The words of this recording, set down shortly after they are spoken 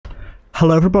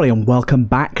Hello everybody and welcome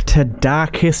back to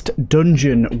Darkest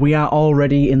Dungeon. We are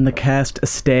already in the cursed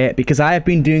estate because I have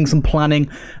been doing some planning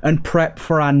and prep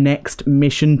for our next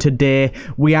mission today.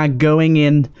 We are going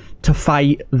in to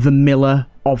fight the Miller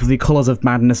of the Colours of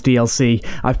Madness DLC.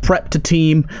 I've prepped a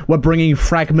team. We're bringing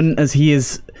Fragment as he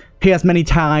has many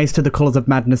ties to the Colours of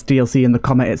Madness DLC and the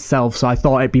COMET itself, so I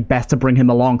thought it'd be best to bring him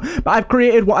along. But I've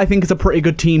created what I think is a pretty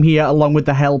good team here, along with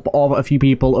the help of a few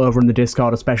people over in the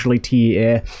Discord, especially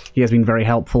TEA. He has been very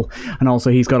helpful, and also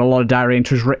he's got a lot of diary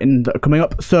entries written that are coming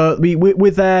up. So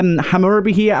with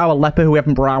Hammurabi here, our leper, who we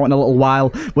haven't brought out in a little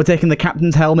while, we're taking the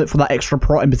Captain's Helmet for that extra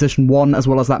prot in position 1, as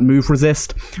well as that move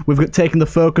resist. We've taken the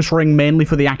Focus Ring mainly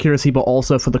for the accuracy, but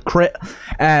also for the crit.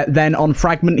 Then on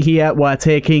Fragment here, we're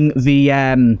taking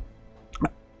the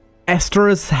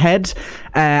Esther's Head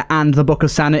and the Book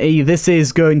of Sanity. This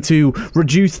is going to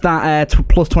reduce that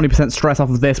plus 20% stress off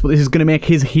of this, but this is going to make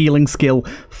his healing skill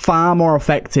far more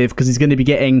effective because he's going to be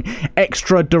getting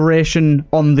extra duration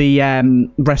on the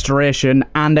restoration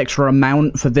and extra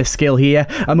amount for this skill here.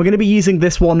 And we're going to be using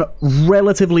this one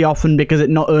relatively often because it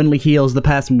not only heals the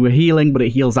person we're healing, but it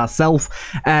heals ourselves.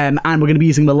 And we're going to be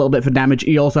using him a little bit for damage.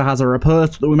 He also has a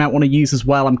riposte that we might want to use as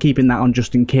well. I'm keeping that on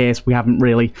just in case. We haven't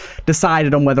really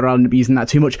decided on whether I'll end up using that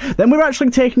too much. Then we're actually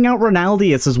taking out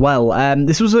Ronaldius as well.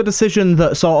 This was a decision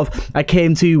that sort of I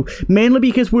came to mainly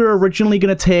because we were originally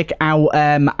going to take out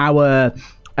our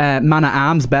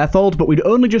man-at-arms Berthold, but we'd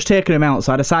only just taken him out,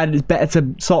 so I decided it's better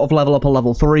to sort of level up a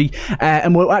level 3,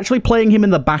 and we're actually playing him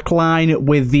in the back line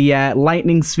with the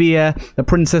Lightning Sphere, the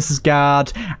Princess's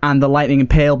Guard, and the Lightning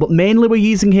Impale, but mainly we're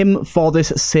using him for this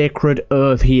Sacred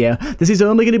Oath here. This is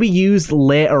only going to be used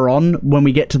later on when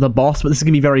we get to the boss, but this is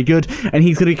going to be very good, and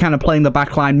he's going to be kind of playing the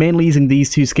back line, mainly using these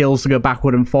two skills to go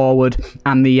backward and forward,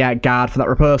 and the Guard for that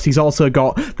riposte. He's also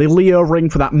got the Leo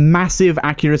Ring for that massive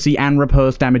accuracy and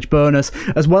riposte damage bonus,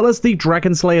 as well as the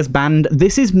Dragon Slayer's Band.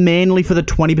 This is mainly for the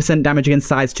 20% damage against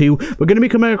size 2. We're going to be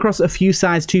coming across a few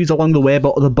size 2s along the way,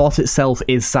 but the boss itself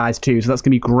is size 2, so that's going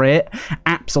to be great.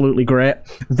 Absolutely great.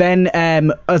 Then,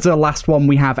 as a last one,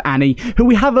 we have Annie, who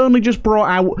we have only just brought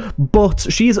out, but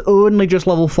she's only just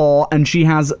level 4, and she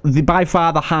has by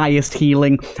far the highest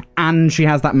healing, and she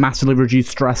has that massively reduced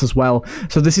stress as well.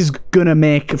 So this is going to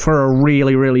make for a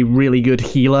really, really, really good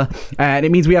healer, and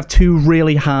it means we have 2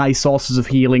 really high sources of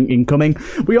healing incoming.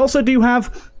 We also do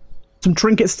have some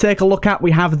trinkets to take a look at.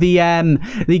 We have the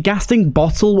Gasting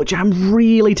Bottle, which I'm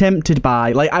really tempted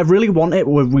by. Like, I really want it.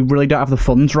 We really don't have the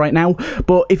funds right now.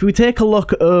 But if we take a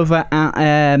look over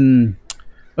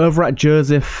at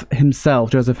Joseph himself,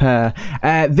 Joseph Hare,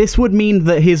 this would mean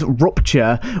that his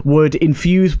Rupture would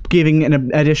infuse giving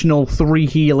an additional 3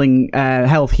 healing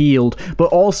health healed, but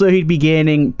also he'd be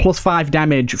gaining plus 5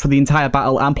 damage for the entire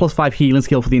battle and plus 5 healing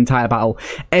skill for the entire battle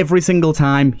every single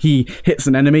time he hits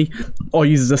an enemy or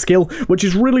uses a skill, which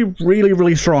is really, really,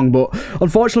 really strong. But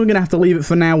unfortunately, we're going to have to leave it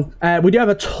for now. We do have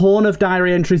a ton of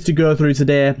diary entries to go through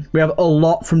today. We have a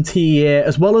lot from TEA,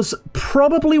 as well as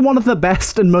probably one of the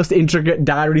best and most intricate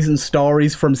diaries and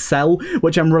stories from Cell,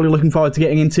 which I'm really looking forward to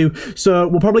getting into. So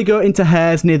we'll probably go into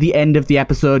hers near the end of the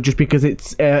episode, just because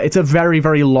it's a very,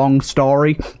 very long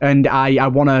story, and I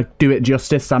want to do it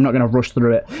justice, so I'm not going to rush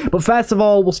through it. But first of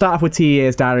all, we'll start off with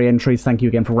TEA's diary entries. Thank you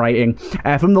again for writing.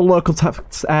 From the local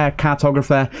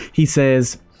cartographer, he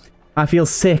says, "I feel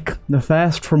sick. The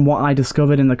thirst from what I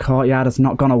discovered in the courtyard has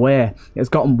not gone away. It has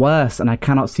gotten worse, and I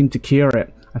cannot seem to cure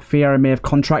it. I fear I may have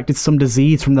contracted some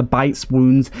disease from the bites,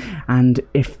 wounds, and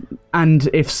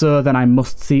if so, then I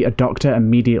must see a doctor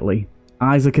immediately.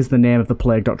 Isaac is the name of the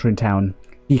plague doctor in town.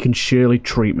 He can surely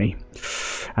treat me."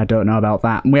 I don't know about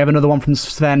that. And we have another one from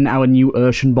Sven, our new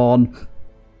Oceanborn.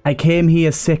 "I came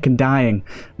here sick and dying,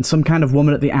 and some kind of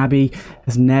woman at the Abbey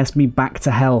has nursed me back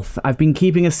to health. I've been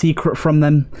keeping a secret from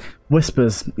them.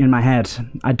 Whispers in my head.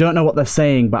 I don't know what they're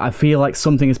saying, but I feel like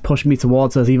something is pushing me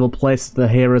towards those evil places the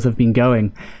heroes have been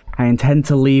going. I intend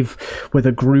to leave with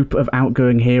a group of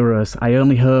outgoing heroes. I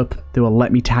only hope they will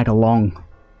let me tag along."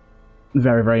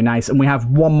 Very, very nice. And we have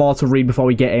one more to read before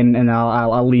we get in, and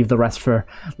I'll leave the rest for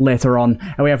later on.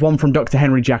 And we have one from Dr.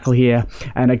 Henry Jackal here,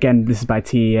 and again, this is by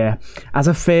TEA. "As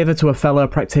a favour to a fellow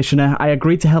practitioner, I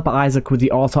agreed to help Isaac with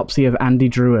the autopsy of Andy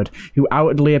Druid, who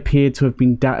outwardly appeared to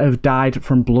have died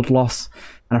from blood loss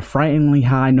and a frighteningly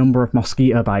high number of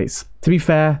mosquito bites. To be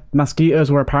fair, the mosquitoes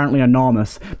were apparently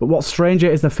enormous, but what's stranger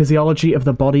is the physiology of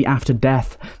the body after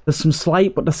death. There's some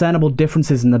slight but discernible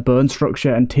differences in the bone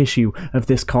structure and tissue of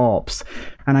this corpse,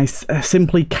 and I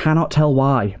simply cannot tell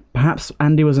why. Perhaps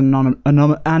Andy was an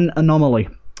anomaly.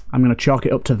 I'm going to chalk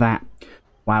it up to that."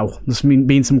 Wow, there's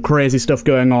been some crazy stuff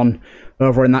going on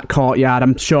over in that courtyard.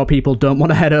 I'm sure people don't want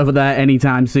to head over there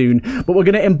anytime soon. But we're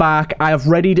going to embark. I have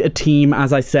readied a team,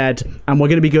 as I said, and we're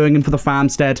going to be going in for the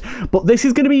farmstead. But this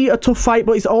is going to be a tough fight,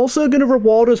 but it's also going to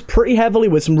reward us pretty heavily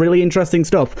with some really interesting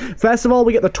stuff. First of all,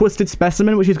 we get the Twisted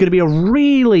Specimen, which is going to be a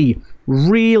really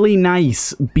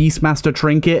nice Beastmaster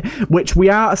trinket, which we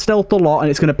are stealthed a lot,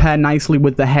 and it's going to pair nicely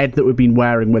with the head that we've been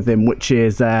wearing with him, which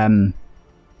is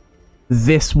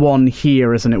this one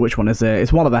here, isn't it? Which one is it?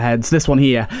 It's one of the heads. This one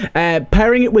here.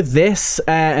 Pairing it with this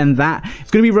and that,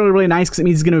 it's going to be really nice because it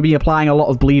means he's going to be applying a lot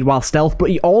of bleed while stealth, but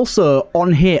he also,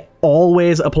 on hit,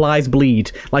 always applies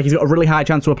bleed. Like, he's got a really high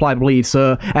chance to apply bleed,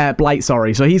 so blight,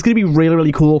 sorry. So he's going to be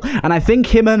really cool, and I think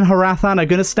him and Harathan are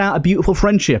going to start a beautiful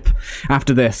friendship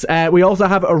after this. We also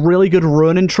have a really good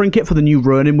Ronin trinket for the new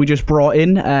Ronin we just brought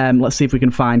in. Let's see if we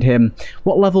can find him.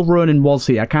 What level Ronin was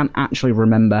he? I can't actually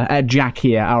remember. Jack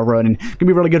here, our Ronin. Going to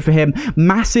be really good for him.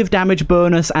 Massive damage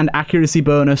bonus and accuracy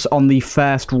bonus on the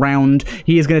first round.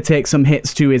 He is going to take some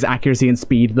hits to his accuracy and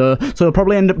speed, though, so he'll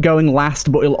probably end up going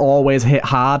last, but he'll always hit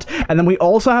hard. And then we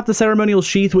also have the Ceremonial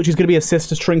Sheath, which is going to be a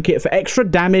Sister's Trinket for extra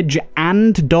damage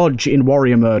and dodge in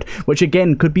Warrior Mode, which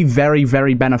again could be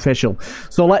very beneficial.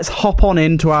 So let's hop on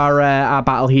into our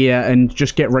battle here and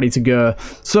just get ready to go.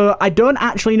 So I don't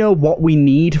actually know what we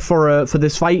need for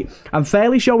this fight. I'm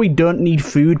fairly sure we don't need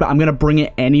food, but I'm going to bring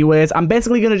it anyways. I'm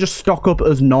basically going to just stock up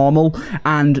as normal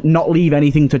and not leave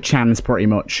anything to chance, pretty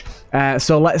much.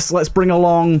 So let's bring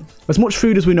along as much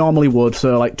food as we normally would.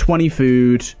 So like 20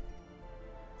 food.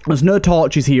 There's no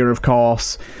torches here, of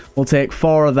course. We'll take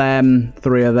 4 of them,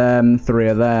 3 of them, 3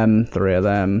 of them, 3 of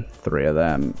them, 3 of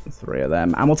them, 3 of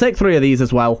them. And we'll take 3 of these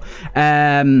as well.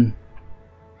 In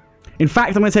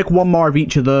fact, I'm going to take 1 more of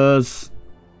each of those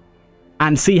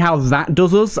and see how that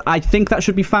does us. I think that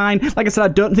should be fine. Like I said, I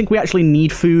don't think we actually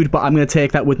need food, but I'm going to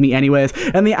take that with me anyways.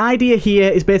 And the idea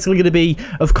here is basically going to be,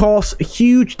 of course,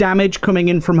 huge damage coming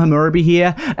in from Hammurabi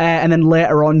here, and then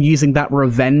later on using that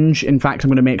Revenge. In fact, I'm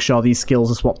going to make sure these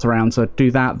skills are swapped around. So do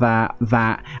that,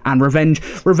 and Revenge.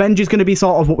 Revenge is going to be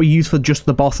sort of what we use for just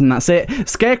the boss, and that's it.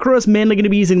 Scarecrow is mainly going to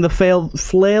be using the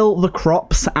Flail the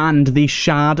Crops and the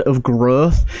Shard of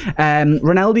Growth.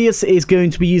 Ronaldius is going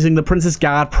to be using the Princess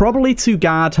Guard, probably to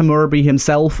guard Hammurabi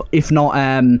himself, if not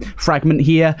Fragment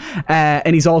here,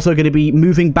 and he's also going to be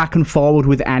moving back and forward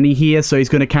with Annie here, so he's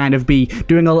going to kind of be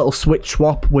doing a little switch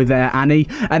swap with Annie,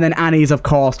 and then Annie's of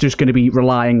course just going to be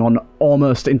relying on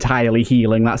almost entirely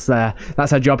healing. That's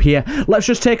her job here. Let's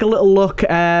just take a little look.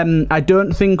 I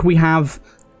don't think we have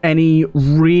any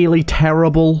really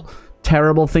terrible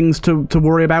things to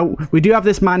worry about. We do have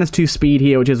this -2 speed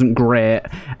here, which isn't great,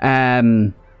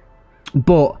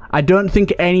 but I don't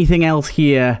think anything else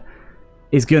here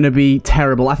is going to be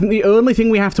terrible. I think the only thing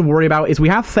we have to worry about is we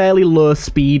have fairly low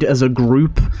speed as a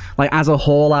group. Like, as a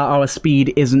whole, our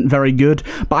speed isn't very good,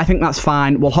 but I think that's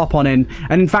fine. We'll hop on in,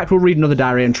 and in fact, we'll read another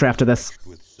diary entry after this.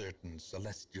 With certain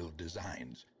celestial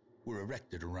designs were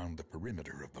erected around the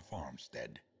perimeter of the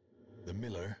farmstead. The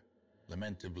miller,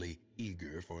 lamentably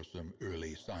eager for some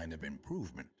early sign of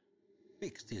improvement,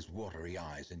 fixed his watery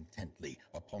eyes intently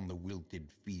upon the wilted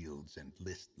fields and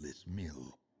listless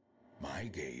mill. My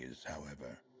gaze,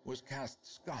 however, was cast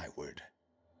skyward,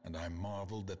 and I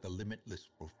marveled at the limitless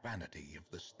profanity of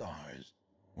the stars,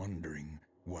 wondering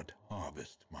what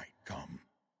harvest might come.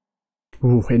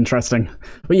 Ooh, interesting.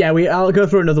 But yeah, I'll go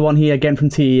through another one here, again from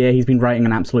TEA. He's been writing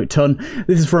an absolute ton.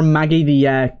 This is from Maggie,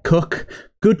 the cook.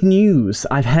 Good news.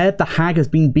 I've heard the hag has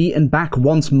been beaten back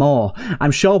once more.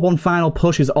 I'm sure one final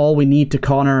push is all we need to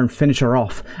corner and finish her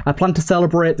off. I plan to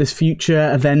celebrate this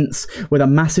future events with a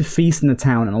massive feast in the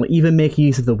town, and I'll even make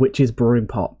use of the witch's brewing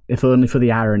pot, if only for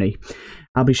the irony.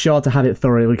 I'll be sure to have it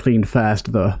thoroughly cleaned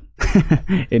first, though.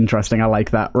 Interesting, I like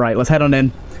that. Right, let's head on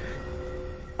in.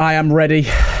 I am ready.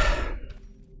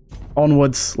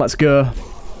 Onwards, let's go.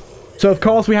 So, of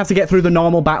course, we have to get through the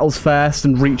normal battles first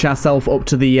and reach ourselves up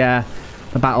to the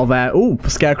battle there. Ooh,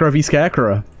 Scarecrow v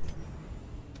Scarecrow.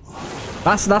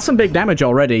 That's some big damage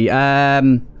already.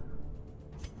 Let's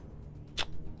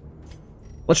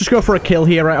just go for a kill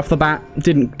here right off the bat.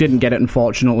 Didn't get it,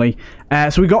 unfortunately.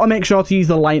 So we got to make sure to use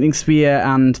the lightning spear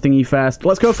and thingy first.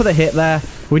 Let's go for the hit there.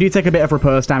 We do take a bit of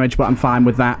riposte damage, but I'm fine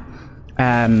with that.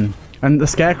 And the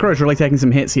Scarecrow is really taking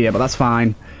some hits here, but that's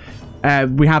fine.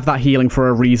 We have that healing for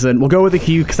a reason. We'll go with the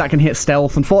Q because that can hit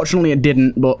stealth. Unfortunately, it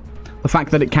didn't, but the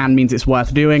fact that it can means it's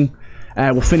worth doing.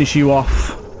 We'll finish you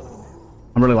off.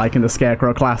 I'm really liking the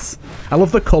Scarecrow class. I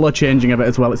love the color changing of it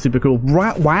as well. It's super cool.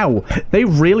 Wow, they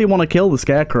really want to kill the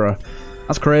Scarecrow.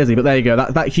 That's crazy, but there you go.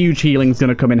 That huge healing is going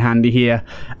to come in handy here.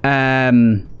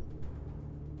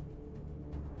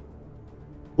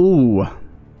 Ooh.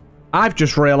 I've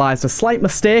just realised a slight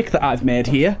mistake that I've made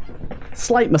here.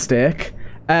 Slight mistake.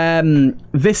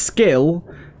 This skill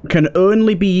can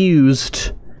only be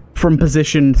used from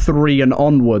position 3 and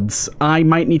onwards. I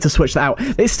might need to switch that out.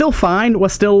 It's still fine. We're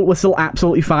still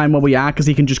absolutely fine where we are because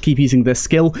he can just keep using this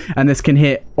skill and this can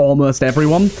hit almost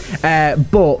everyone.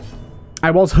 But I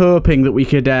was hoping that we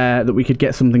could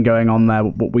get something going on there,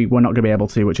 but we're not going to be able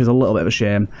to, which is a little bit of a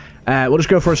shame. We'll just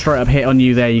go for a straight up hit on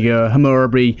you. There you go.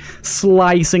 Hammurabi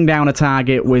slicing down a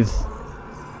target with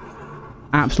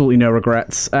absolutely no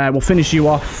regrets. We'll finish you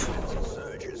off.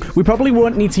 We probably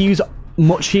won't need to use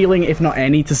much healing, if not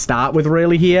any, to start with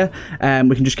really here.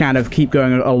 We can just kind of keep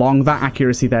going along. That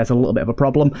accuracy there's a little bit of a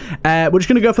problem. We're just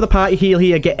going to go for the party heal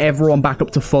here, get everyone back up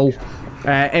to full.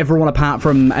 Everyone apart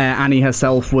from Annie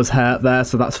herself was hurt there,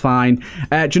 so that's fine.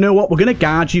 Do you know what? We're going to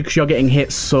guard you because you're getting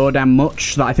hit so damn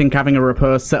much that I think having a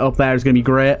riposte set up there is going to be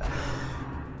great.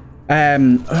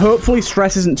 Hopefully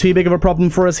stress isn't too big of a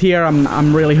problem for us here.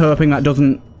 I'm really hoping that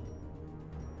doesn't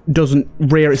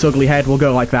rear its ugly head. We'll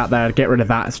go like that there, get rid of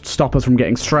that, stop us from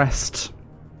getting stressed.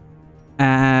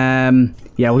 Yeah,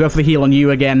 we'll go for the heal on you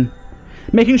again.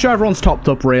 Making sure everyone's topped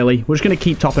up, really. We're just going to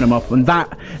keep topping them up, and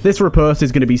this riposte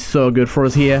is going to be so good for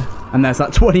us here. And there's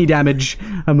that 20 damage.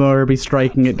 Hammurabi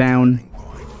striking it down.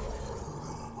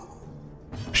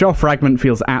 I'm sure Fragment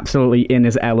feels absolutely in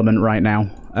his element right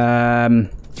now.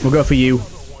 We'll go for you.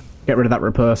 Get rid of that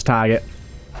riposte target.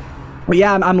 But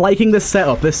yeah, I'm liking this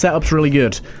setup. This setup's really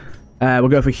good. We'll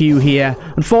go for Hugh here.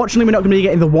 Unfortunately, we're not going to be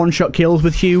getting the one-shot kills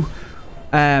with Hugh.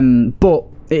 But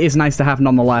it is nice to have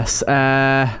nonetheless.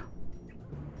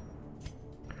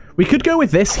 We could go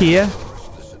with this here.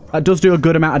 That does do a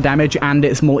good amount of damage and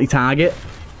it's multi-target.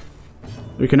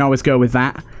 We can always go with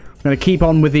that. I'm going to keep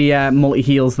on with the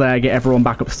multi-heals there, get everyone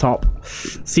back up to top.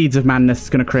 Seeds of Madness is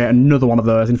going to create another one of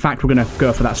those. In fact, we're going to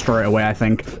go for that straight away, I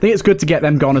think. I think it's good to get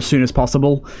them gone as soon as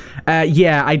possible.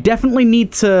 Yeah, I definitely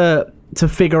need to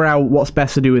figure out what's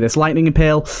best to do with this. Lightning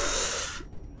Impale.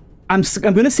 I'm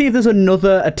going to see if there's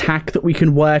another attack that we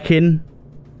can work in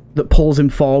that pulls him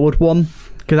forward one.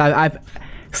 Because I've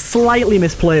slightly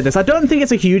misplayed this. I don't think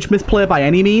it's a huge misplay by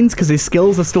any means, because his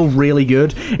skills are still really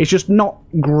good. It's just not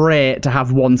great to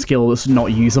have one skill that's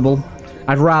not usable.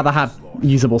 I'd rather have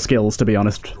usable skills, to be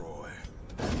honest.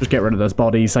 Just get rid of those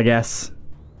bodies, I guess.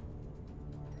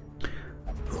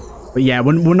 But yeah,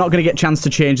 we're not going to get a chance to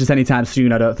change this anytime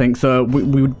soon, I don't think. So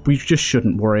we just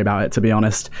shouldn't worry about it, to be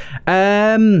honest.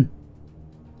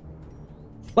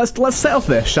 Let's set up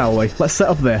this, shall we? Let's set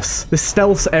up this. This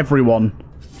stealths everyone.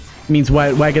 Means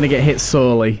we're going to get hit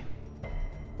sorely.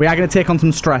 We are going to take on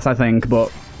some stress, I think,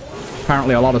 but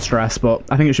apparently a lot of stress, but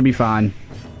I think it should be fine.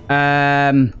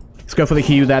 Let's go for the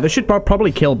Hue there. This should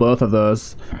probably kill both of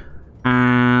those.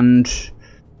 And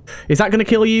is that going to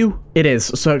kill you? It is.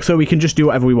 So we can just do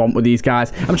whatever we want with these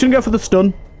guys. I'm just going to go for the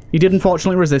stun. He did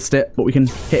unfortunately resist it, but we can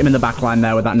hit him in the back line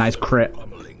there with that nice crit.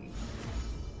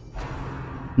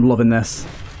 I'm loving this.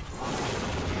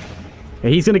 Yeah,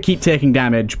 he's going to keep taking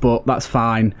damage, but that's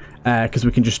fine, because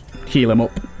we can just heal him up.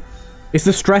 It's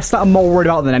the stress that I'm more worried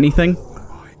about than anything.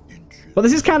 But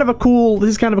this is kind of a cool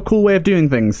way of doing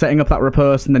things, setting up that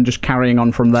riposte and then just carrying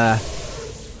on from there.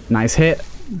 Nice hit.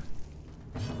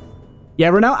 Yeah,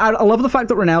 I love the fact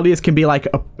that Ronaldo can be like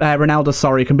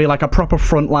can be like a proper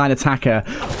frontline attacker,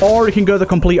 or he can go the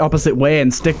complete opposite way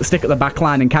and stick at the back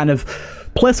line and kind of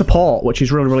play support, which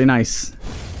is really, really nice.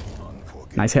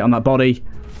 Nice hit on that body.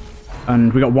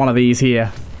 And we got one of these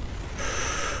here.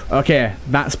 Okay,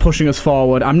 that's pushing us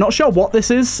forward. I'm not sure what this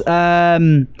is.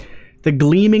 The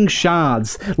Gleaming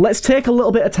Shards. Let's take a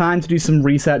little bit of time to do some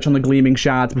research on the Gleaming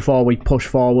Shards before we push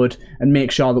forward and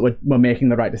make sure that we're making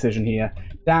the right decision here.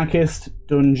 Darkest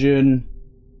Dungeon.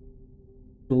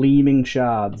 Gleaming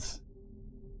Shards.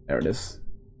 There it is.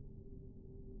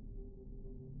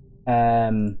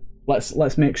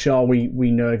 Let's make sure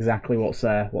we know exactly what's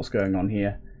going on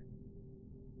here.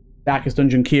 Darkest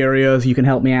Dungeon Curios, you can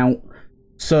help me out.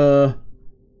 So,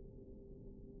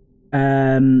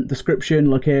 description,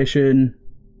 location,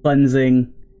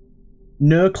 cleansing,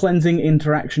 no cleansing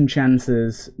interaction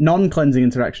chances, non-cleansing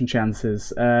interaction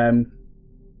chances.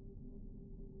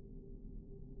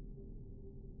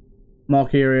 More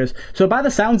curious. So by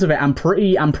the sounds of it, I'm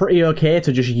pretty okay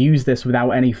to just use this without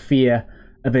any fear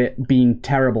of it being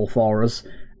terrible for us.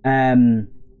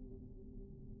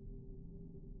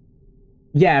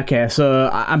 Yeah, okay, so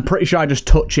I'm pretty sure I just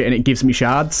touch it and it gives me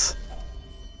shards.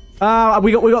 We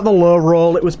got the low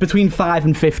roll. It was between 5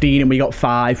 and 15 and we got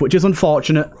 5, which is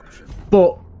unfortunate.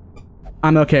 But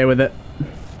I'm okay with it.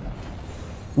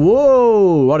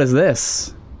 Whoa, what is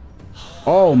this?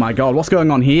 Oh my god, what's going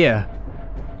on here?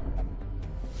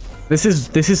 This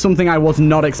is something I was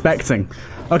not expecting.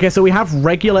 Okay, so we have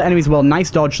regular enemies. Well,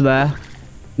 nice dodge there.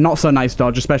 Not so nice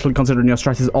dodge, especially considering your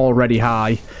stress is already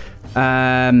high.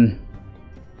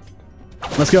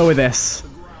 Let's go with this.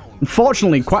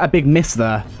 Unfortunately, quite a big miss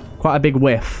there. Quite a big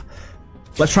whiff.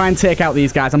 Let's try and take out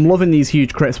these guys. I'm loving these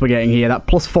huge crits we're getting here. That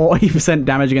plus 40%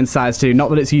 damage against size 2. Not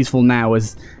that it's useful now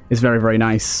is very, very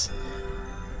nice.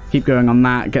 Keep going on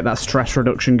that. Get that stress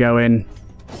reduction going.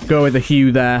 Go with the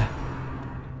Hue there.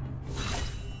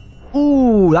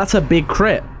 Ooh, that's a big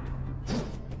crit.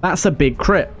 That's a big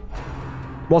crit.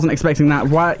 Wasn't expecting that.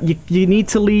 Why you need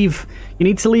to leave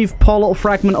poor little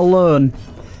Fragment alone.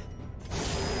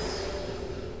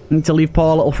 You need to leave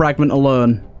poor little Fragment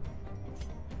alone.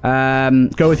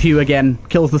 Go with Hue again.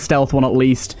 Kills the stealth one at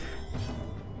least.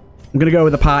 I'm gonna go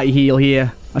with the party heal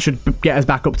here. I should get us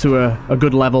back up to a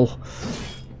good level.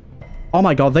 Oh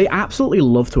my god, they absolutely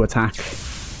love to attack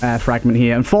Fragment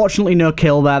here. Unfortunately, no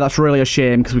kill there. That's really a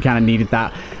shame because we kind of needed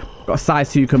that. Got a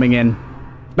size 2 coming in.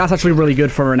 That's actually really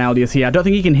good for Ronaldius here. I don't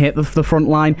think he can hit the front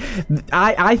line.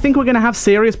 I think we're going to have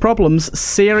serious problems.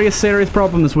 Serious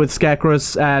problems with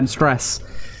Scarecrow's stress.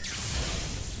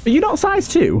 Are you not size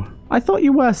 2? I thought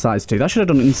you were size 2. That should have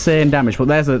done insane damage, but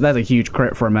there's a huge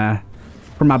crit from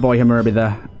my boy Hammurabi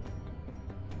there.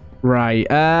 Right.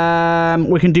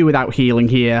 We can do without healing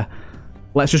here.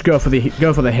 Let's just go for the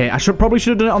hit. I probably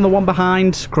should have done it on the one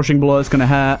behind. Crushing blow is going to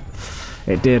hurt.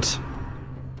 It did.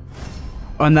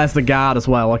 And there's the guard as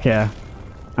well. Okay.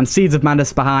 And Seeds of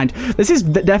Madness behind. This is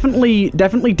definitely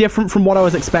different from what I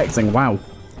was expecting. Wow.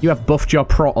 You have buffed your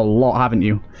prot a lot, haven't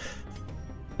you?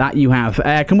 That you have.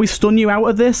 Can we stun you out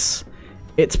of this?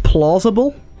 It's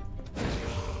plausible.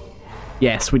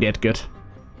 Yes, we did. Good.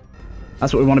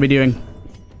 That's what we want to be doing.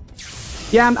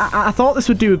 Yeah, I thought this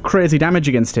would do crazy damage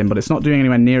against him, but it's not doing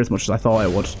anywhere near as much as I thought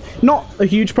it would. Not a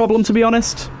huge problem, to be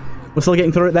honest. We're still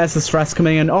getting through it. There's the stress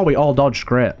coming in. Oh, we all dodged.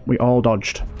 Great. We all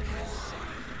dodged.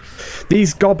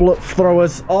 These goblet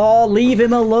throwers. Oh, leave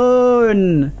him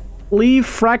alone. Leave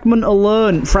Fragment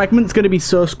alone. Fragment's going to be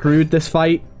so screwed this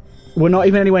fight. We're not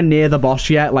even anywhere near the boss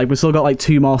yet. Like, we've still got like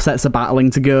 2 more sets of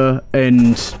battling to go.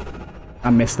 And I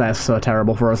missed that. So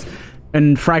terrible for us.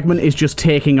 And Fragment is just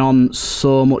taking on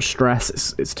so much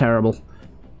stress. It's terrible.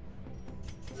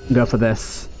 Go for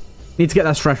this. Need to get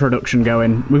that stress reduction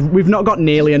going. We've not got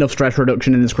nearly enough stress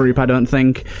reduction in this group, I don't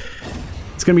think.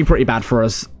 It's going to be pretty bad for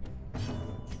us.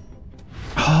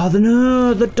 Oh,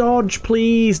 the dodge.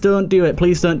 Please don't do it.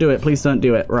 Please don't do it. Please don't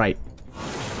do it. Right.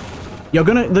 You're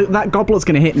gonna... that goblet's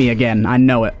going to hit me again. I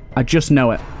know it. I just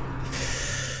know it.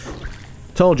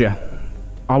 Told you.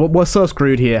 Oh, we're so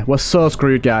screwed here. We're so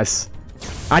screwed, guys.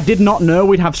 I did not know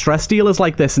we'd have stress dealers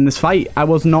like this in this fight. I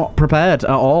was not prepared at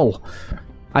all.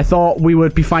 I thought we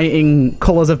would be fighting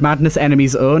Colors of Madness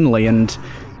enemies only, and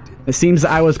it seems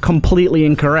that I was completely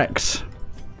incorrect.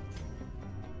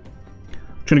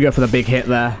 I'm gonna go for the big hit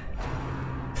there.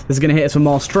 This is gonna hit us for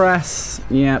more stress.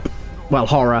 Yep. Well,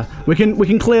 horror. We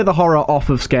can clear the horror off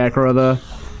of Scarecrow though.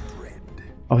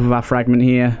 Off of our fragment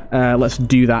here. Let's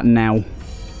do that now.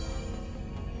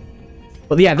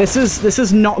 But yeah, this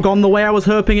has not gone the way I was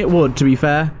hoping it would, to be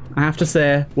fair. I have to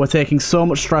say, we're taking so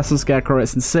much stress on Scarecrow,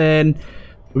 it's insane.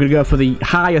 We're going to go for the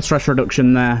higher stress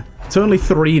reduction there. It's only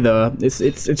 3 though.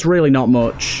 It's really not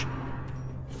much.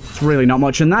 It's really not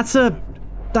much, and that's a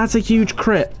huge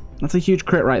crit. That's a huge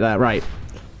crit right there. Right.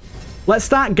 Let's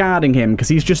start guarding him because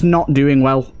he's just not doing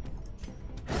well.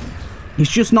 He's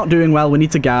just not doing well. We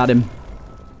need to guard him.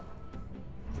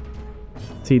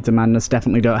 Seeds of Madness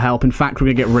definitely don't help. In fact, we're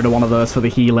going to get rid of one of those for the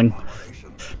healing.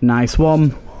 Nice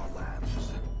one.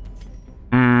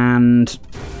 And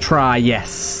try,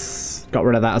 yes. Got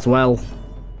rid of that as well.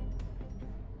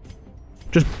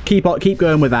 Just keep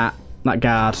going with that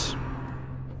guard.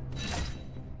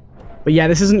 But yeah,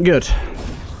 this isn't good.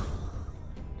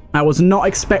 I was not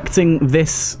expecting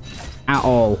this at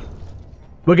all.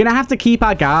 We're going to have to keep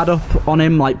our guard up on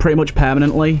him, like, pretty much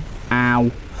permanently.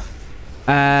 Ow.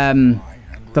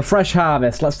 The Fresh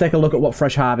Harvest. Let's take a look at what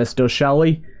Fresh Harvest does, shall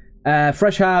we?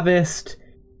 Fresh Harvest.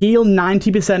 Heal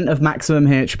 90% of maximum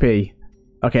HP.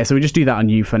 Okay, so we just do that on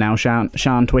you for now,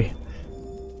 shan't we?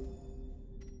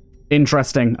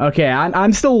 Interesting. Okay,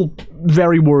 I'm still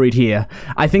very worried here.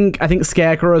 I think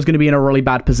Scarecrow is going to be in a really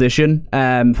bad position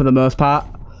for the most part,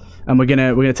 and we're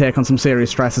gonna take on some serious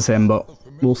stress as him, but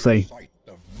we'll see.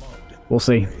 We'll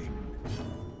see.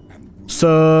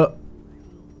 So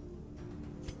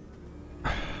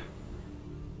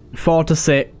 4 to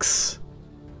 6.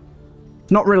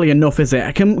 It's not really enough, is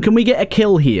it? Can we get a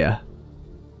kill here?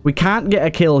 We can't get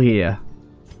a kill here.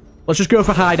 Let's just go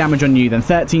for high damage on you then.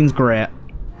 13's great.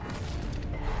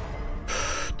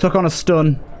 Took on a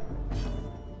stun.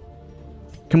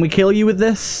 Can we kill you with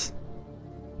this?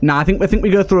 Nah, I think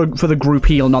we go through for the group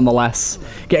heal nonetheless.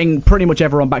 Getting pretty much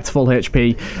everyone back to full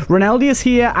HP. Ronaldius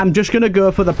here, I'm just going to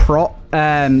go for the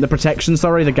protection,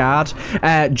 sorry, the guard.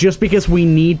 Just because we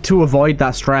need to avoid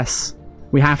that stress.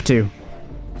 We have to.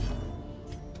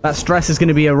 That stress is going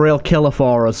to be a real killer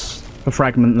for us. For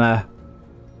Fragment there.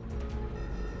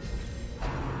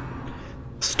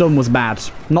 Stun was bad.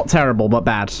 Not terrible, but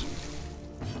bad.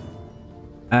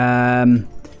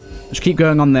 Just keep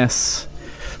going on this.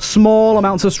 Small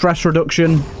amounts of stress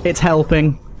reduction. It's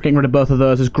helping. Getting rid of both of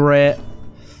those is great.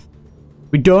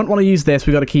 We don't want to use this.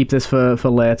 We've got to keep this for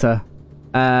later.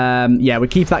 Yeah, we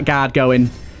keep that guard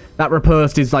going. That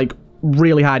riposte is like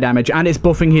really high damage. And it's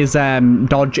buffing his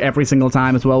dodge every single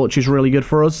time as well, which is really good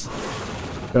for us.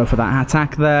 Go for that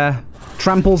attack there.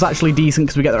 Trample's actually decent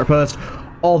because we get the riposte.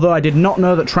 Although I did not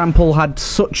know that Trample had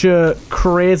such a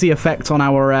crazy effect on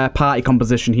our party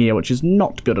composition here, which is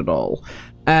not good at all.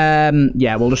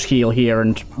 Yeah, we'll just heal here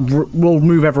and we'll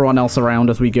move everyone else around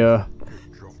as we go.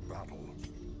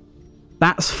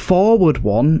 That's forward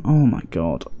one. Oh my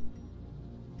god.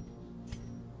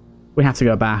 We have to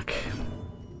go back.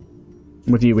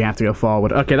 With you, we have to go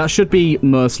forward. Okay, that should be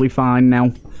mostly fine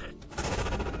now.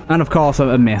 And of course,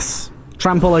 a miss.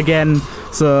 Trample again,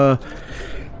 so...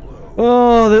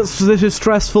 Oh, this is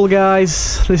stressful,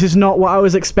 guys. This is not what I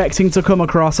was expecting to come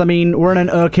across. I mean, we're in an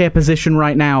okay position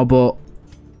right now, but...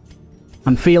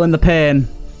 I'm feeling the pain.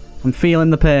 I'm feeling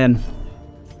the pain.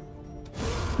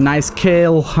 Nice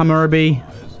kill, Hammurabi.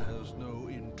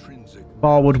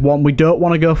 Forward one. We don't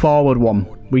want to go forward one.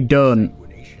 We don't.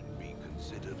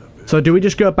 So do we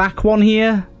just go back one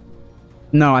here?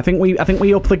 No, I think we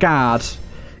up the guard.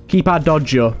 Keep our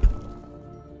dodge up.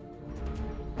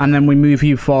 And then we move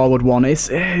you forward one. It's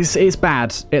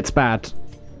bad. It's bad.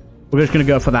 We're just going to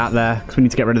go for that there. Because we need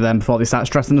to get rid of them before they start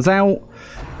stressing us out.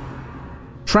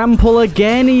 Trample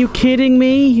again? Are you kidding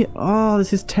me? Oh,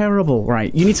 this is terrible.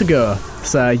 Right, you need to go.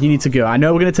 Sir, you need to go. I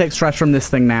know we're going to take stress from this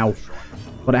thing now.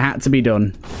 But it had to be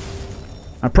done.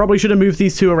 I probably should have moved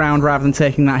these two around rather than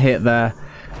taking that hit there.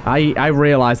 I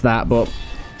realised that, but...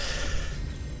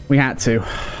 we had to.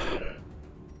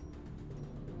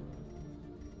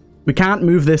 We can't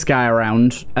move this guy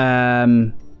around.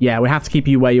 Yeah, we have to keep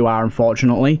you where you are,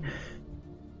 unfortunately.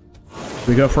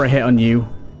 We go for a hit on you.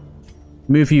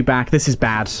 Move you back. This is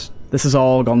bad. This has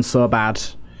all gone so bad.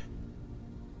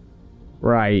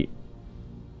 Right.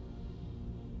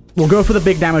 We'll go for the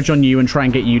big damage on you and try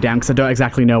and get you down, because I don't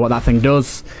exactly know what that thing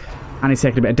does. And he's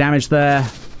taking a bit of damage there.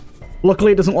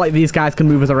 Luckily, it doesn't like these guys can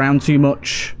move us around too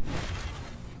much.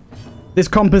 This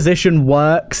composition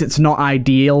works. It's not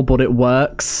ideal, but it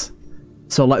works.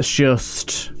 So let's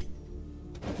just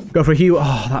go for Hugh.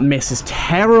 Oh, that miss is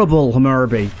terrible,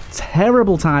 Hammurabi.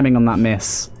 Terrible timing on that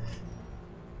miss.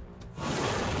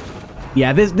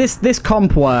 Yeah, this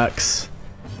comp works.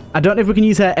 I don't know if we can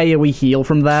use our AoE heal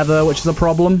from there, though, which is a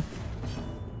problem.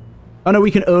 Oh, no,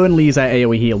 we can only use our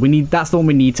AoE heal. That's the one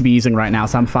we need to be using right now,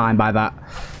 so I'm fine by that.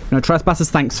 No trespassers,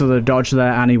 thanks for the dodge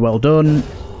there, Annie. Well done.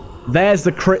 There's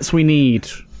the crits we need.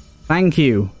 Thank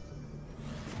you.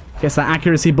 Gets that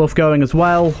accuracy buff going as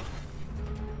well.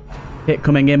 Hit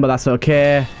coming in, but that's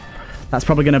okay. That's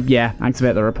probably going to, yeah,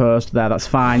 activate the riposte there. That's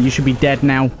fine. You should be dead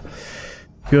now.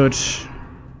 Good.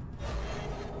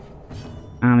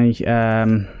 Annie,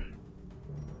 I'm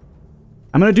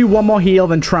going to do one more heal,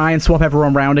 then try and swap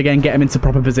everyone around again, get him into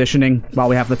proper positioning while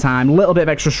we have the time. A little bit of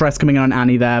extra stress coming on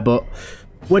Annie there, but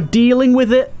we're dealing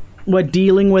with it. We're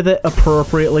dealing with it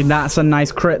appropriately. That's a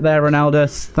nice crit there,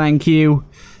 Ronaldus. Thank you.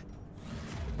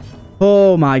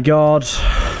 Oh my god.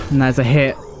 And there's a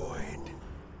hit.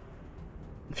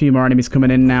 A few more enemies coming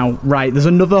in now. Right, there's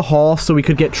another horse, so we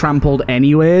could get trampled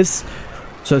anyways.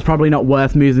 So it's probably not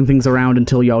worth moving things around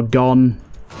until you're gone.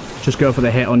 Just go for the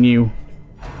hit on you.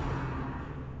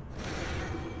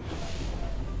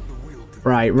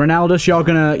 Right, Ronaldus, you're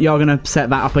gonna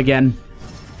set that up again.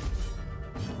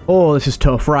 Oh, this is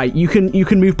tough. Right, you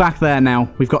can move back there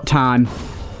now. We've got time.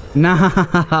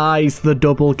 Nice, the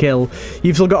double kill.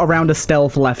 You've still got a round of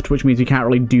stealth left, which means we can't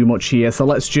really do much here. So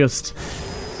let's just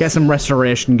get some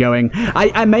restoration going.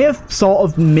 I may have sort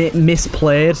of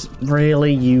misplayed.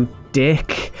 Really, you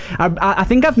dick. I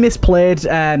think I've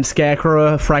misplayed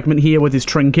Scarecrow Fragment here with his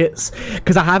trinkets,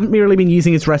 because I haven't really been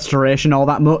using his restoration all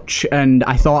that much, and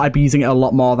I thought I'd be using it a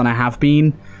lot more than I have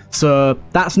been. So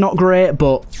that's not great,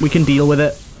 but we can deal with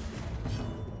it.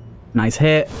 Nice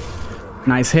hit.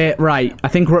 Nice hit. Right, I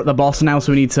think we're at the boss now,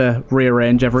 so we need to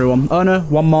rearrange everyone. Oh no,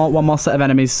 one more set of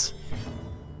enemies.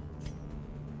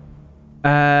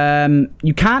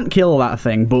 You can't kill that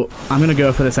thing, but I'm gonna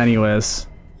go for this anyways.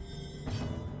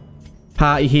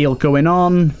 Party heal going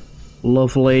on.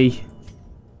 Lovely.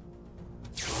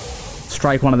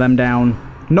 Strike one of them down.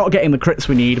 Not getting the crits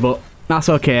we need, but that's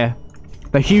okay.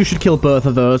 The Hugh should kill both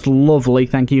of those. Lovely.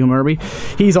 Thank you, Murray.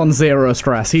 He's on 0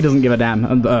 stress. He doesn't give a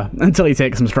damn until he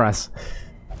takes some stress.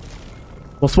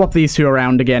 We'll swap these two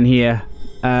around again here.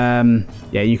 Yeah,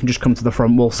 you can just come to the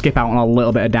front. We'll skip out on a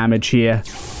little bit of damage here.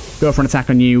 Go for an attack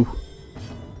on you.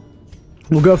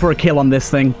 We'll go for a kill on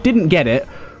this thing. Didn't get it.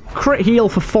 Crit heal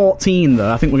for 14,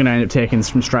 though. I think we're going to end up taking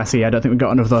some stress here. I don't think we've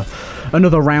got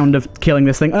another round of killing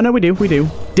this thing. Oh, no, we do. We do.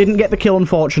 Didn't get the kill,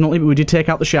 unfortunately, but we did take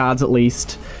out the shards, at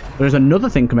least. There's another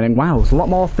thing coming in. Wow, there's a lot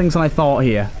more things than I thought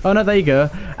here. Oh, no, there you go.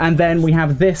 And then we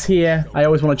have this here. I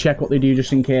always want to check what they do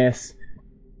just in case.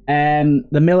 The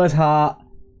Miller's Heart.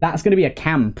 That's going to be a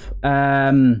camp.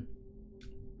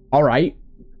 Alright.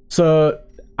 So,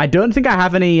 I don't think I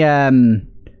have any...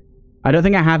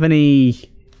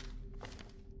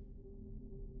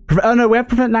 Oh no, we have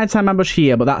Prevent Nighttime Ambush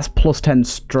here, but that's plus 10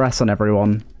 stress on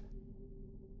everyone.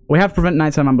 We have Prevent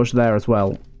Nighttime Ambush there as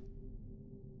well.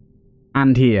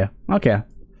 And here. Okay.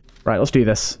 Right, let's do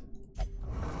this.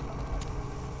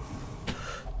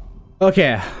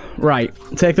 Okay. Right.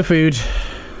 Take the food.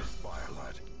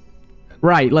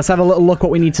 Right, let's have a little look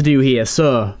what we need to do here.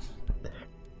 So,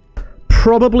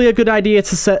 probably a good idea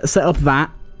to set up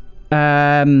that.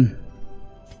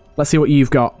 Let's see what you've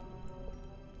got.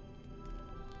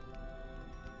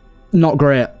 Not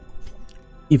great.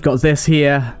 You've got this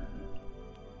here.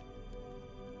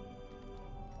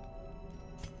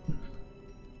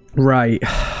 Right.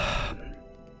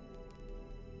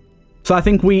 So I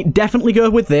think we definitely go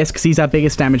with this, because he's our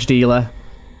biggest damage dealer.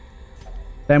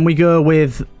 Then we go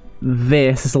with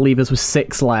this. This will leave us with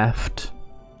 6 left.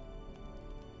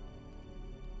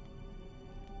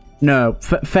 No.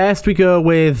 First we go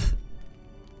with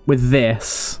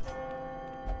this.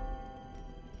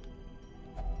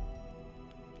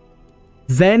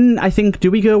 Then, I think, do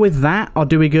we go with that, or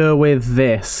do we go with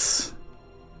this?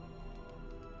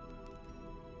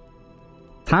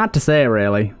 It's hard to say,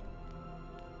 really.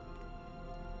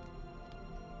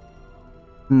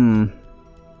 I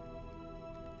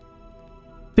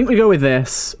think we go with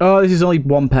this. Oh, this is only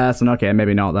one person. Okay,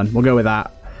 maybe not then. We'll go with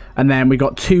that. And then we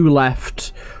got 2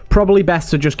 left. Probably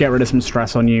best to just get rid of some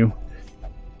stress on you.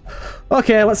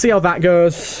 Okay, let's see how that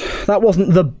goes. That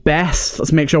wasn't the best.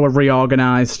 Let's make sure we're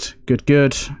reorganized. Good,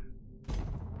 good.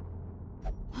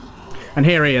 And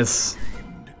here he is.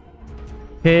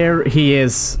 Here he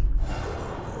is.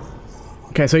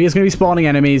 Okay, so he's going to be spawning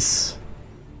enemies.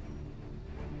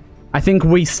 I think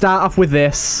we start off with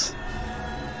this.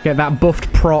 Get that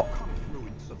buffed prop.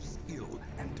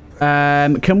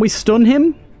 Can we stun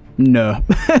him? No.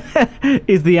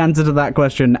 Is the answer to that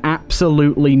question.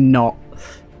 Absolutely not.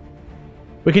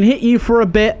 We can hit you for a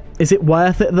bit. Is it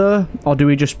worth it, though? Or do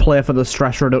we just play for the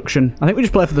stress reduction? I think we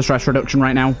just play for the stress reduction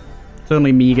right now. It's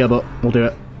only meager, but we'll do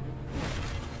it.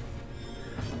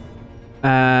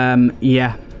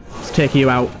 Yeah. Let's take you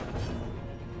out.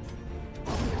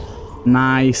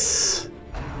 Nice.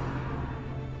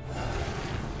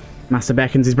 Master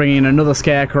beckons. He's bringing in another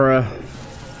scarecrow.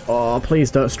 Oh, please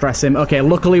don't stress him. Okay,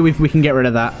 luckily we can get rid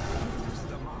of that.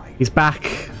 He's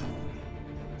back.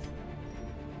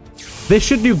 This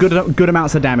should do good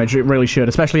amounts of damage. It really should,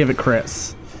 especially if it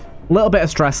crits. A little bit of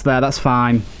stress there. That's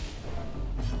fine.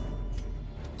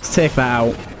 Let's take that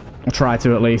out. I'll try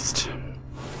to, at least.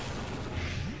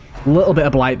 A little bit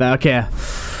of blight there. Okay.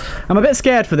 I'm a bit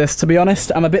scared for this, to be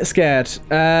honest. I'm a bit scared.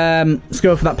 Let's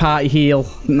go for that party heal.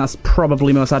 I think that's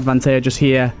probably most advantageous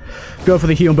here. Go for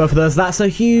the heal on both of those. That's a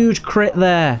huge crit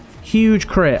there. Huge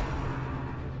crit.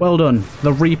 Well done.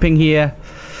 The reaping here.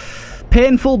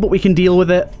 Painful, but we can deal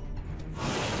with it.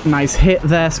 Nice hit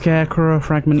there, Scarecrow.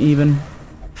 Fragment even.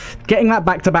 Getting that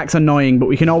back-to-back's annoying, but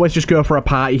we can always just go for a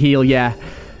party heal, yeah.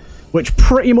 Which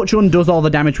pretty much undoes all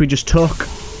the damage we just took.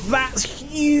 That's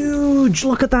huge!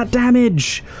 Look at that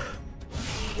damage!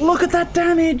 Look at that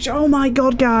damage! Oh my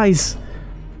god, guys!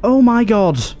 Oh my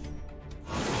god.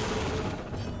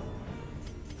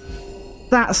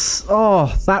 That's...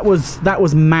 Oh, that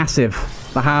was massive.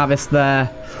 The harvest there.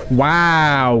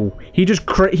 Wow. He just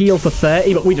crit healed for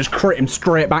 30, but we just crit him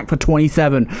straight back for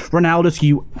 27. Ronaldus,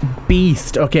 you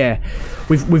beast. Okay.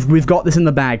 We've got this in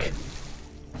the bag.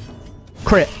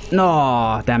 Crit.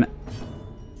 No, damn it.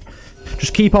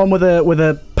 Just keep on with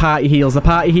the party heals. The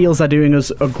party heals are doing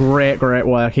us a great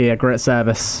work here. Great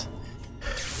service.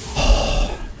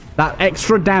 That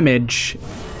extra damage.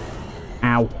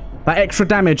 Ow. That extra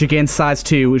damage against size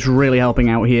 2 is really helping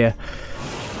out here.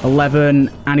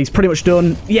 11, and he's pretty much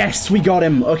done. Yes, we got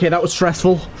him. Okay, that was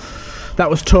stressful. That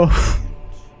was tough.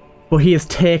 But he has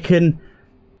taken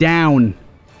Down.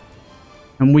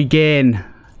 And we gain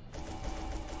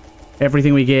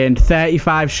everything we gained.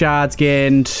 35 shards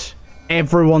gained.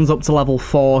 Everyone's up to level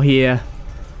 4 here.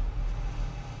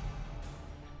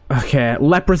 Okay,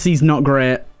 leprosy's not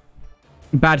great.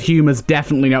 Bad humor's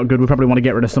definitely not good. We probably want to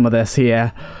get rid of some of this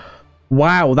here.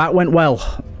 Wow, that went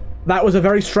well. That was a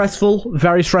very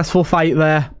stressful fight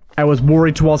there. I was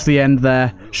worried towards the end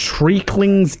there.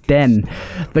 Shriekling's Den.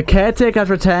 The caretaker has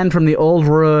returned from the old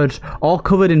road, all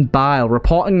covered in bile,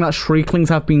 reporting that Shrieklings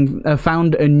have been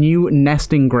found a new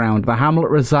nesting ground. The hamlet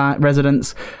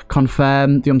residents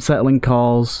confirm the unsettling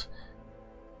calls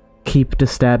keep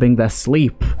disturbing their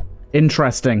sleep.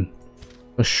 Interesting.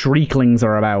 The Shrieklings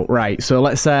are about. Right, so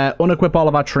let's unequip all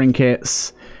of our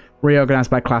trinkets, reorganize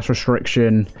by class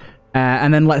restriction,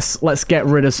 and then let's get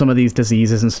rid of some of these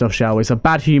diseases and stuff, shall we? So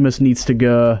bad humus needs to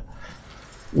go.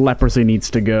 Leprosy needs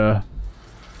to go.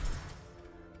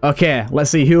 Okay,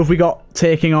 let's see. Who have we got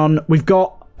taking on? We've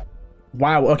got...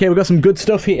 Wow, okay, we've got some good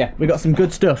stuff here. We've got some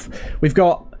good stuff. We've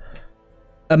got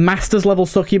a Master's level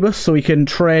Succubus, so we can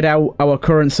trade out our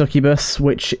current Succubus,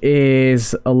 which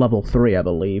is a level 3, I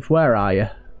believe. Where are you?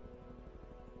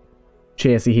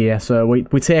 Chasey here. So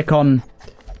we take on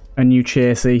a new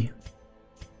Chasey.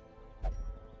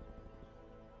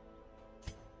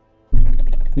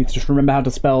 Need to just remember how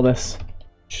to spell this.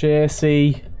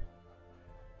 Chasey.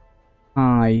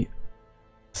 High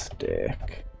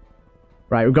stick.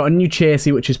 Right, we've got a new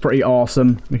Chasey, which is pretty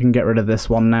awesome. We can get rid of this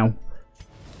one now.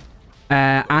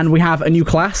 And we have a new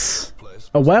class,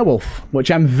 a werewolf, which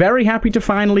I'm very happy to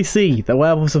finally see. The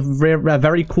werewolf's a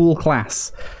very cool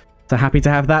class. So happy to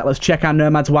have that. Let's check our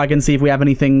Nomad's Wagon, see if we have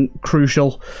anything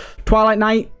crucial. Twilight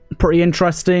Knight, pretty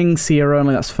interesting. Seer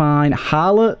only, that's fine.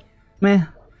 Harlot, meh.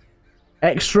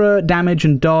 Extra damage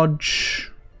and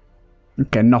dodge.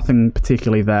 Okay, nothing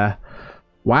particularly there.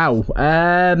 Wow.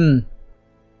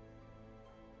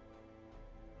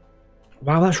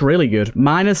 Wow, that's really good.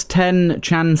 -10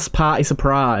 chance party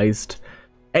surprised.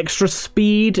 Extra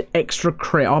speed, extra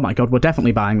crit. Oh my god, we're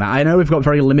definitely buying that. I know we've got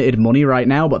very limited money right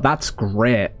now, but that's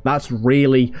great. That's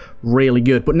really, really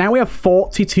good. But now we have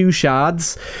 42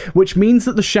 shards, which means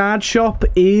that the shard shop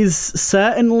is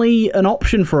certainly an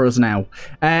option for us now.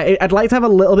 I'd like to have a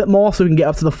little bit more so we can get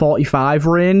up to the 45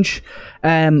 range.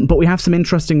 But we have some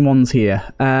interesting ones here.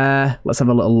 Let's have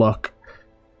a little look.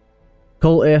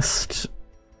 Cultist.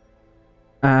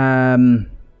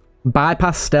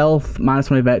 Bypass stealth,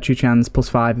 -20 virtue chance,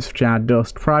 +5 is for shard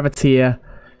dust. Privateer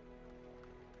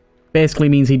basically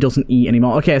means he doesn't eat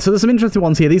anymore. Okay, so there's some interesting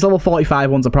ones here. These level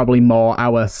 45 ones are probably more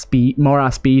our speed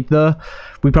though.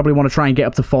 We probably want to try and get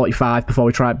up to 45 before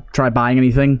we try buying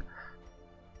anything.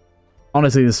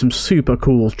 Honestly, there's some super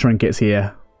cool trinkets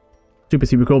here.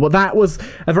 Super cool. But that was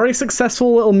a very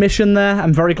successful little mission there.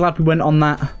 I'm very glad we went on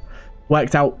that.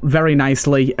 Worked out very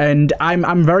nicely, and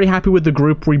I'm very happy with the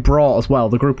group we brought as well.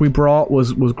 The group we brought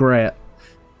was great.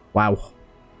 Wow.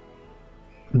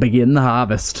 Begin the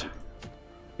harvest.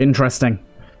 Interesting.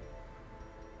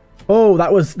 Oh,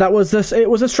 that was this. It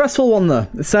was a stressful one though.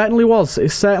 It certainly was.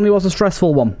 It certainly was a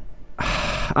stressful one.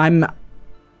 I'm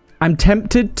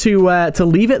tempted to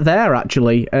leave it there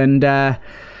actually, and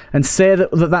say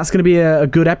that's going to be a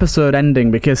good episode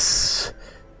ending because.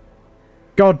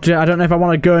 God, I don't know if I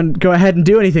want to go ahead and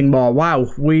do anything more. Wow,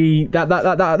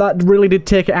 that really did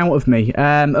take it out of me.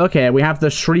 Okay, we have the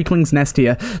Shriekling's Nest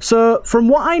here. So, from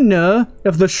what I know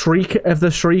of the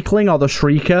Shriekling or the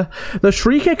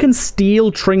Shrieker can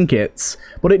steal trinkets,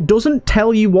 but it doesn't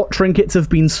tell you what trinkets have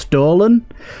been stolen.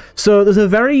 So there's a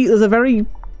very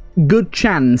good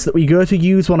chance that we go to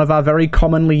use one of our very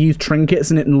commonly used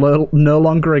trinkets and it no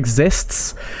longer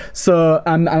exists. So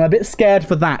I'm a bit scared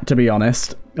for that, to be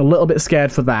honest. A little bit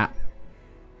scared for that.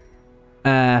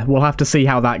 We'll have to see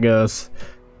how that goes.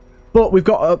 But we've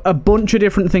got a bunch of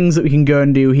different things that we can go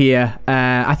and do here.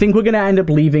 I think we're going to end up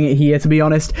leaving it here, to be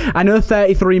honest. I know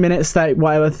 33 minutes, 30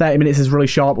 minutes is really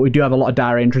short, but we do have a lot of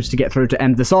dire interest to get through to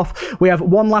end this off. We have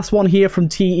one last one here from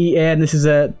TEA, and this is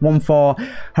one for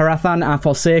Harathan and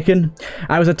Forsaken.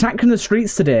 I was attacked in the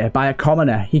streets today by a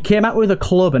commoner. He came out with a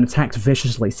club and attacked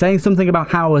viciously, saying something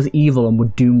about how I was evil and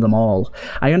would doom them all.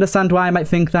 I understand why I might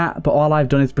think that, but all I've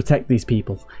done is protect these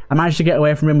people. I managed to get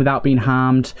away from him without being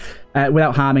harmed.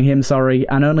 Without harming him, sorry,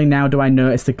 and only now do I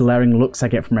notice the glaring looks I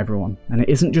get from everyone. And it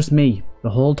isn't just me. The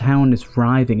whole town is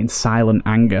writhing in silent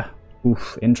anger.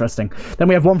 Oof, interesting. Then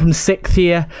we have one from 6th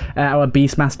here, our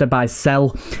Beastmaster by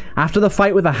Cell. After the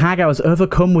fight with the hag, I was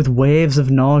overcome with waves of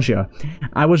nausea.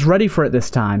 I was ready for it this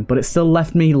time, but it still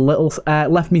left me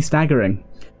staggering.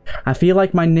 I feel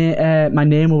like my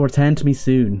name will return to me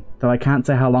soon, though I can't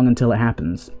say how long until it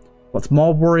happens. What's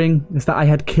more worrying is that I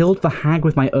had killed the hag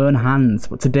with my own hands,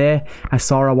 but today I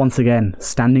saw her once again,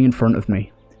 standing in front of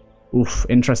me. Oof,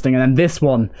 interesting. And then this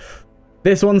one.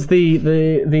 This one's the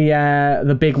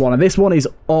big one, and this one is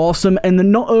awesome. And then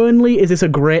not only is this a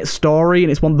great story, and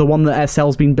it's the one that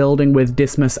Sel's been building with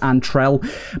Dismas and Trell,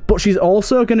 but she's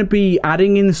also going to be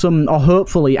adding in some, or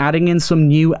hopefully adding in some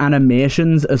new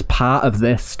animations as part of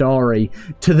this story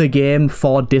to the game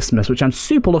for Dismas, which I'm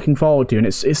super looking forward to. And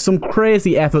it's some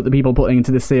crazy effort that people are putting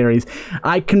into this series.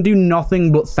 I can do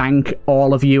nothing but thank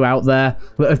all of you out there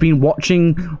that have been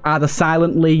watching either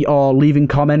silently or leaving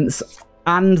comments,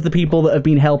 and the people that have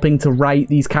been helping to write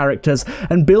these characters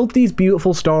and build these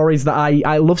beautiful stories that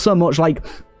I love so much. Like,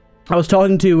 I was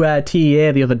talking to TEA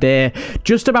the other day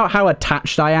just about how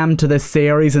attached I am to this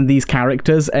series and these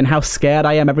characters, and how scared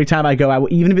I am every time I go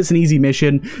out, even if it's an easy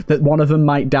mission, that one of them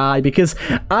might die, because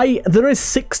there is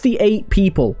 68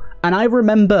 people, and I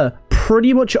remember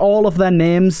pretty much all of their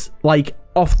names, like,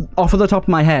 off of the top of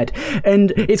my head.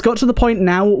 And it's got to the point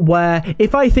now where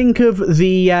if I think of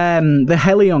the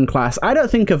Helion class, I don't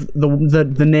think of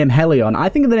the name Helion, I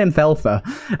think of the name Felther.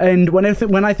 And when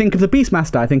I think of the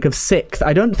Beastmaster, I think of Sixth.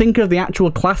 I don't think of the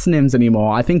actual class names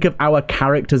anymore. I think of our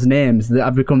characters' names, that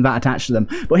I've become that attached to them.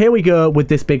 But here we go with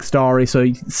this big story,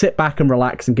 so sit back and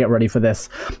relax and get ready for this.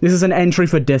 This is an entry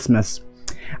for Dismas.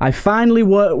 I finally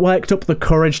worked up the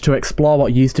courage to explore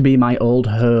what used to be my old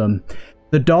home.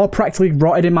 The door practically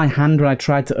rotted in my hand when I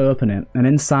tried to open it, and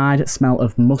inside it smelled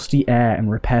of musty air and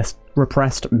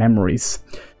repressed memories.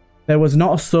 There was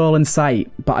not a soul in sight,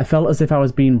 but I felt as if I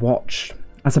was being watched.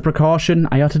 As a precaution,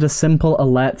 I uttered a simple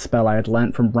alert spell I had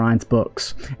learnt from Brian's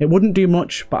books. It wouldn't do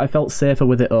much, but I felt safer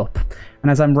with it up.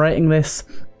 And as I'm writing this,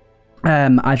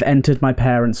 I've entered my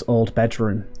parents' old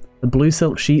bedroom. The blue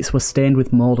silk sheets were stained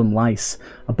with mould and lice.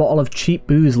 A bottle of cheap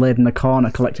booze laid in the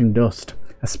corner collecting dust.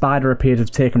 A spider appeared to have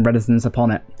taken residence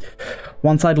upon it.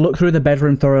 Once I'd looked through the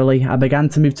bedroom thoroughly, I began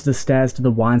to move to the stairs to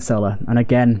the wine cellar, and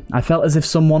again, I felt as if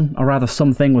someone, or rather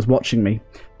something, was watching me.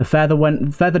 The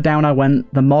further down I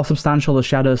went, the more substantial the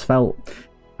shadows felt.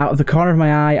 Out of the corner of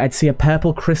my eye, I'd see a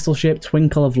purple crystal-shaped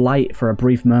twinkle of light for a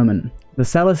brief moment. The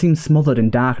cellar seemed smothered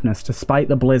in darkness, despite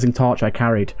the blazing torch I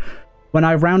carried. When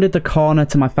I rounded the corner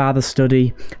to my father's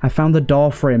study, I found the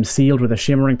door frame sealed with a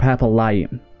shimmering purple light.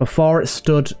 Before it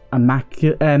stood a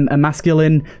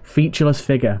masculine, featureless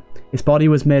figure. Its body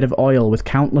was made of oil, with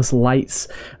countless lights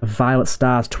of violet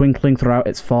stars twinkling throughout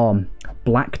its form.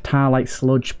 Black tar-like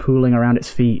sludge pooling around its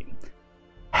feet.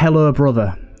 "Hello,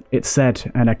 brother," it said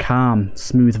in a calm,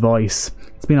 smooth voice.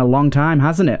 "It's been a long time,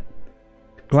 hasn't it?"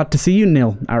 "Glad to see you,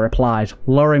 Nil," I replied,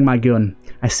 lowering my gun.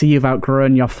 "I see you've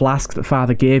outgrown your flask that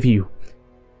father gave you."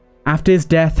 After his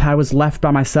death, I was left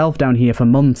by myself down here for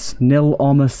months. Nil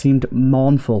almost seemed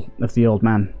mournful of the old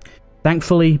man.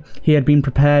 Thankfully, he had been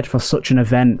prepared for such an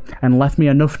event, and left me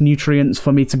enough nutrients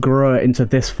for me to grow into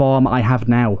this form I have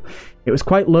now. It was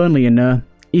quite lonely, you know.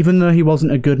 Even though he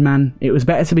wasn't a good man, it was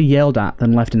better to be yelled at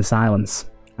than left in silence.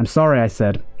 "I'm sorry," I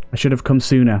said. "I should have come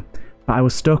sooner, but I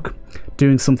was stuck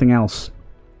doing something else.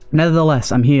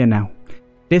 Nevertheless, I'm here now."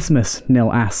 "Dismas?"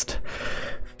 Nil asked,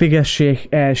 figure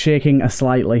shaking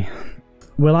slightly.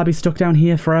 "Will I be stuck down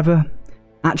here forever?"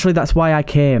 "Actually, that's why I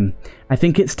came. I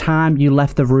think it's time you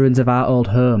left the ruins of our old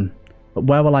home. But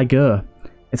where will I go?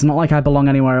 It's not like I belong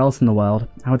anywhere else in the world.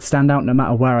 I would stand out no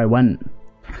matter where I went.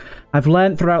 I've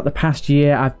learned throughout the past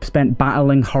year I've spent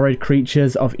battling horrid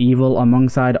creatures of evil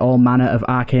alongside all manner of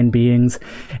arcane beings,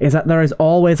 is that there is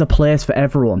always a place for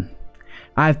everyone.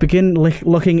 I've begun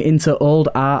looking into old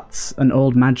arts and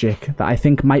old magic that I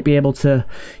think might be able to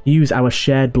use our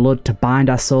shared blood to bind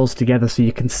our souls together so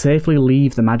you can safely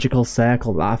leave the magical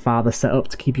circle that our father set up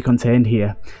to keep you contained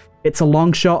here. It's a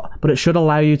long shot, but it should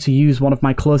allow you to use one of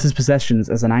my closest possessions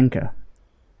as an anchor.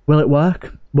 Will it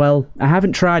work? Well, I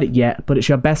haven't tried it yet, but it's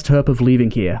your best hope of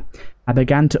leaving here." I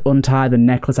began to untie the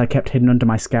necklace I kept hidden under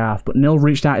my scarf, but Nil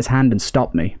reached out his hand and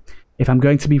stopped me. "If I'm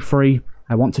going to be free,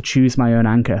 I want to choose my own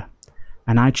anchor.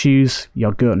 And I choose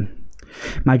your gun."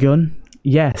 "My gun?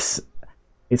 Yes.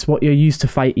 It's what you use to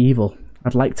fight evil.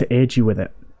 I'd like to aid you with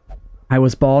it. I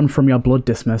was born from your blood,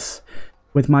 Dismas.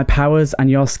 With my powers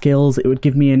and your skills, it would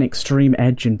give me an extreme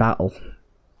edge in battle.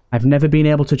 I've never been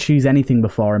able to choose anything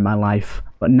before in my life,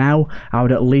 but now I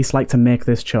would at least like to make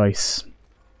this choice."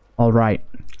 "Alright,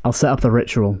 I'll set up the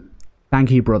ritual."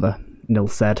 "Thank you, brother," Nil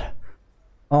said.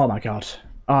 Oh my god.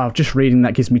 Oh, just reading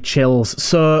that gives me chills.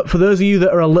 So, for those of you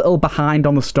that are a little behind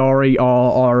on the story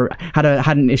or had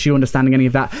an issue understanding any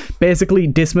of that, basically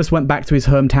Dismas went back to his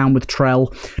hometown with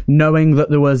Trell, knowing that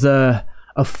there was a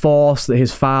force that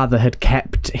his father had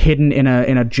kept hidden in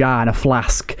a jar, in a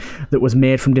flask, that was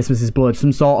made from Dismas's blood.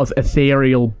 Some sort of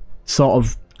ethereal sort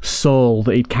of soul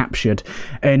that he'd captured,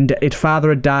 and its father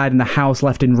had died and the house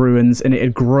left in ruins, and it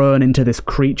had grown into this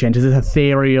creature, into this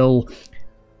ethereal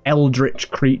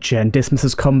eldritch creature, and Dismas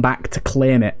has come back to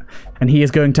claim it, and he is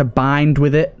going to bind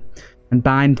with it and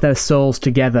bind their souls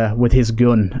together with his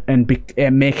gun, and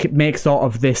make sort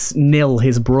of this Nil,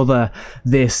 his brother,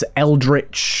 this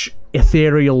eldritch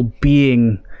ethereal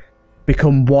being,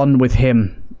 become one with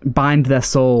him, bind their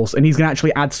souls. And he's going to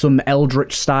actually add some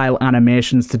eldritch style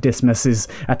animations to Dismas's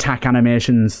attack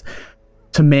animations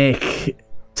to make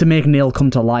Nil come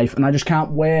to life, and I just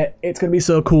can't wait. It's going to be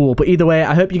so cool. But either way,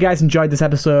 I hope you guys enjoyed this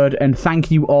episode, and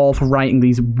thank you all for writing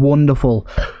these wonderful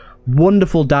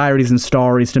diaries and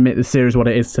stories to make this series what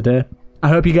it is today. I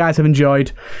hope you guys have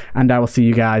enjoyed, and I will see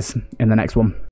you guys in the next one.